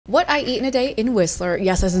What I eat in a day in Whistler.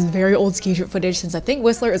 Yes, this is very old ski trip footage since I think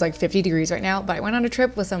Whistler is like 50 degrees right now, but I went on a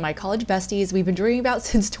trip with some of my college besties we've been dreaming about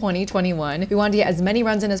since 2021. We wanted to get as many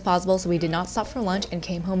runs in as possible, so we did not stop for lunch and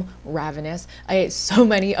came home ravenous. I ate so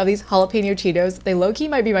many of these jalapeno Cheetos. They low-key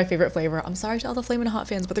might be my favorite flavor. I'm sorry to all the Flamin' Hot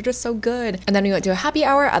fans, but they're just so good. And then we went to a happy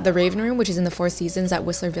hour at the Raven Room, which is in the Four Seasons at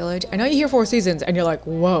Whistler Village. I know you hear Four Seasons and you're like,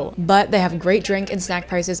 whoa, but they have great drink and snack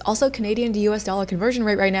prices. Also, Canadian to US dollar conversion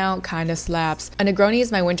rate right now kind of slaps. A Negroni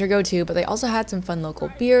is my winter go-to, but they also had some fun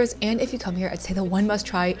local beers, and if you come here, I'd say the one must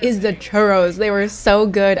try is the churros. They were so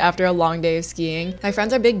good after a long day of skiing. My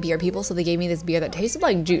friends are big beer people, so they gave me this beer that tasted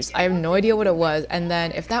like juice. I have no idea what it was, and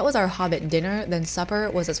then if that was our Hobbit dinner, then supper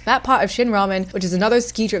was this fat pot of Shin Ramen, which is another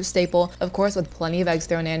ski trip staple, of course with plenty of eggs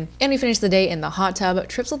thrown in. And we finished the day in the hot tub.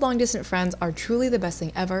 Trips with long distance friends are truly the best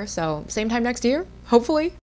thing ever, so same time next year, hopefully.